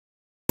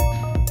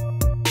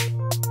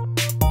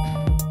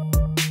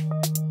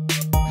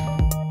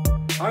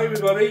Hi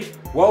everybody,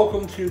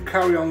 welcome to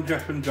Carry On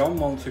Jeff and John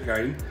once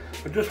again.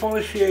 I just want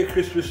to share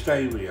Christmas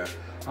Day with you.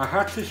 I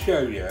had to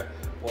show you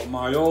what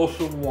my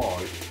awesome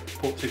wife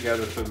put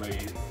together for me,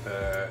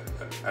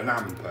 an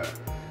hamper,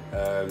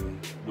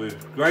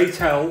 with great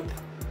help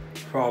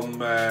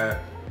from a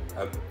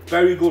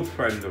very good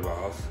friend of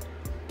ours,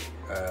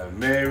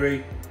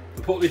 Mary.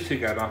 To put this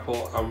together, I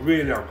thought I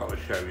really have got to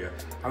show you,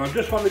 and I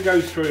just want to go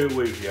through it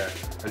with you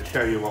and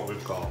show you what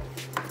we've got.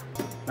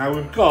 Now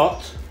we've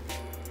got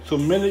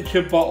some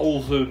miniature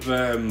bottles of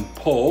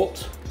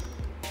port.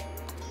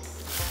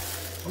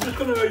 I'm just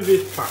going to move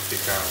this plastic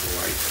out of the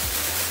way.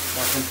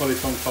 I can put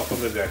it on top of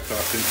the desk so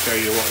I can show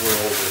you what we're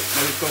all doing,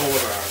 what it's all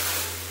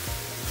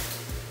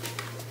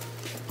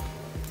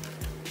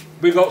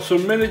about. We've got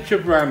some miniature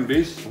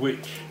brandies,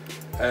 which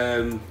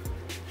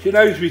she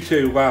knows me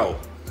too well.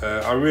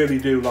 I really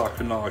do like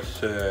a nice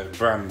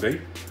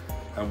brandy.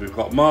 And we've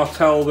got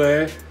Martell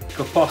there,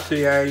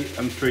 Capossier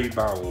and 3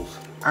 barrels.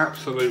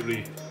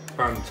 Absolutely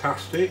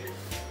fantastic.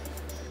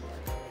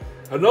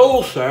 And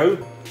also,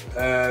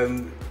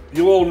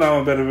 you all know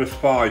I'm a bit of a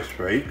spice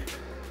freak.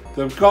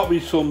 They've got me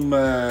some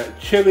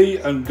chili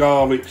and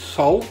garlic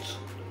salt.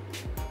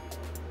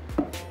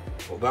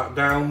 Put that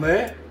down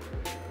there.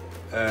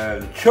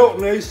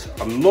 Chutneys,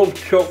 I love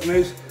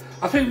chutneys.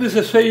 I think there's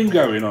a theme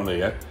going on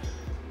here.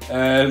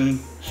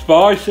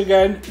 Spice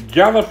again,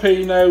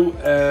 jalapeno,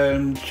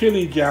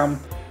 chili jam,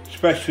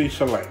 specially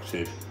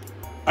selected.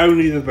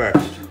 Only the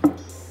best.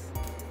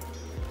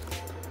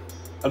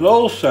 And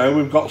also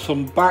we've got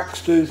some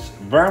Baxter's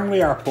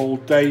Bramley apple,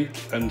 date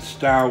and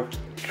stout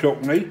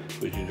chutney,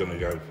 which is going to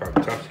go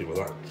fantastic with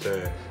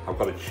that. I've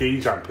got a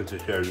cheese hamper to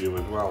show you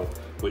as well,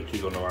 which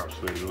you're going to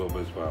absolutely love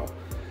as well.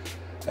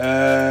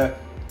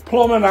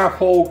 Plum and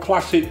apple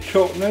classic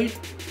chutney,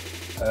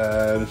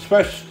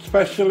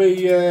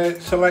 specially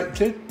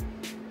selected.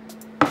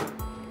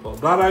 Put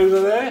that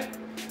over there.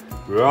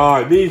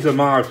 Right, these are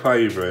my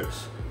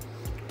favourites.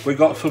 We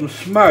got some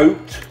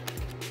smoked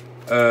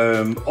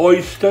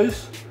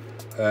oysters,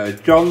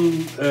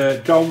 John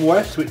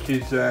West, which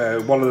is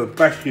one of the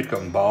best you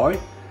can buy.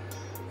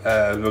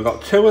 We've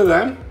got 2 of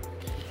them.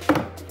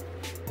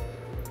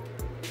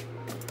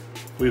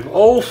 We've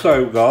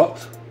also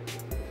got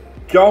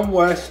John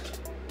West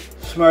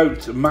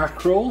smoked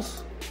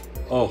mackerels.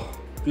 Oh,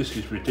 this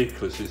is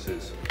ridiculous, this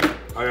is.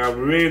 I am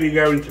really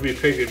going to be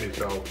picking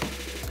myself.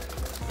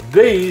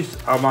 These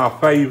are my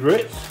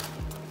favourites.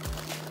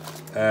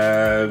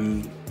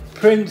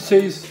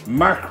 Prince's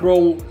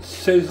mackerel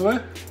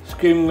sizzler,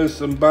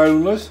 skinless and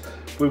boneless.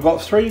 We've got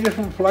 3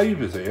 different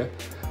flavours here.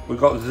 We've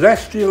got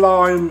zesty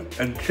lime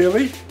and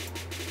chilli,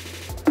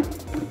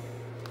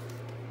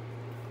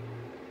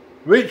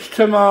 rich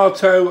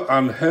tomato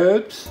and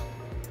herbs,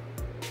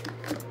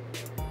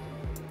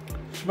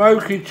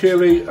 smoky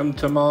chilli and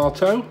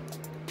tomato.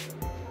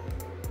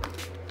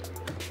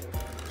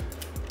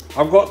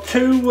 I've got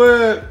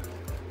 2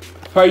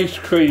 face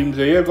creams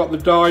here. I've got the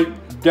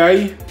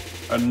day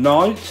and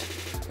night,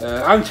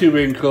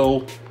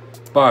 anti-wrinkle,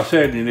 but I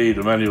certainly need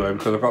them anyway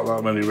because I've got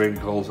that many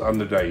wrinkles, and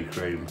the day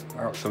cream.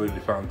 Absolutely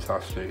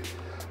fantastic.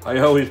 I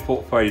always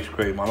put face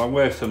cream on. I'm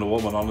worse than a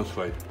woman,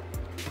 honestly.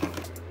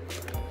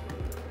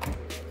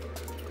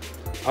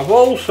 I've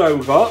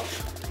also got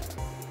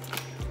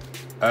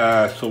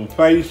some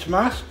face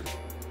mask,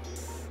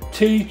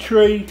 tea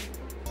tree,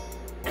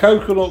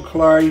 coconut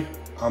clay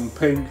and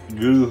pink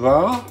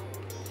guava.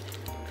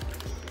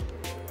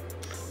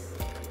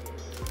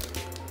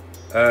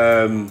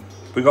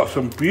 We've got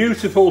some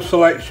beautiful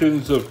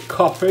selections of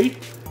coffee,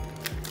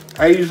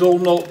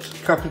 hazelnut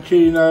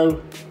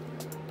cappuccino,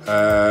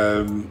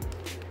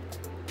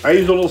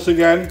 hazelnuts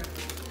again.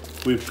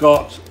 We've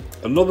got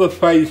another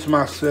face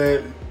mask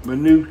there,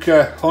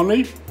 Manuka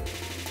honey.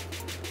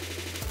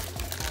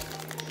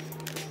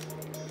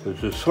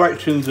 There's the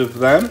selections of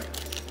them.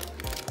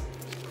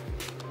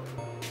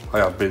 I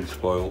have been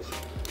spoiled.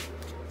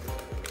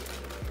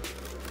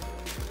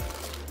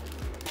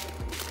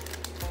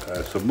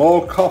 Some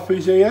more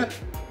coffees here.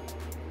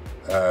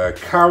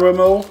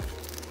 Caramel,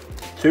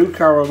 2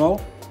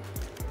 caramel.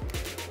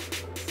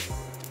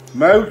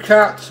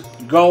 Mocat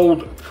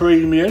Gold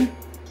Premium.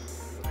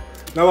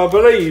 Now I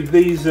believe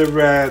these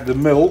are the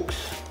milks,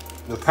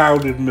 the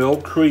powdered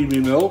milk, creamy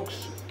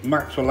milks,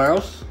 Maxwell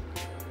House.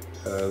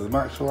 The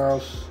Maxwell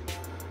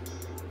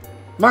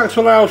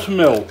House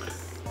milk.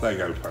 They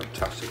go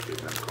fantastic in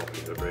that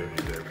coffee, they really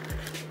do.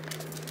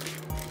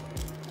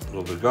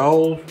 Another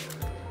gold.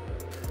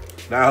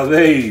 Now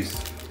these,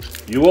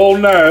 you all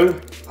know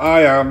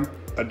I am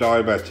a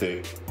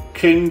diabetic.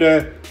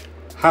 Kinder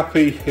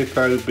Happy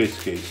Hippo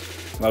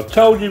biscuits. And I've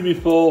told you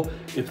before,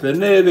 if they're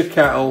near the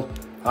kettle,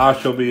 I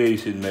shall be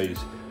eating these.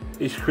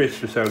 It's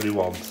Christmas only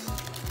once.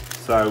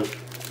 So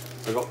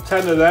I've got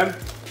 10 of them.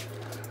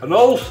 And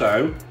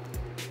also,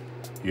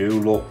 you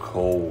look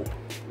cool.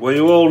 Well,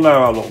 you all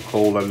know I look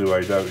cool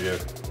anyway, don't you,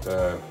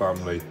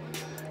 family?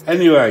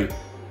 Anyway,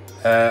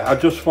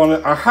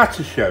 I had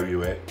to show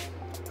you it.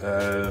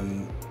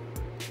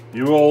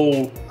 You're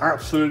all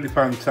absolutely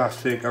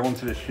fantastic. I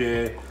wanted to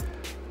share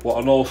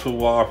what an awesome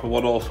wife and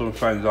what awesome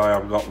friends I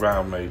have got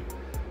round me.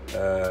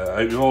 I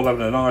hope you're all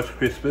having a nice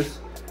Christmas.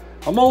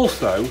 I'm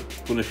also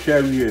going to show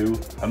you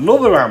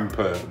another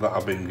hamper that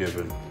I've been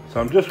given. So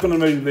I'm just going to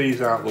move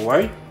these out of the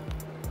way.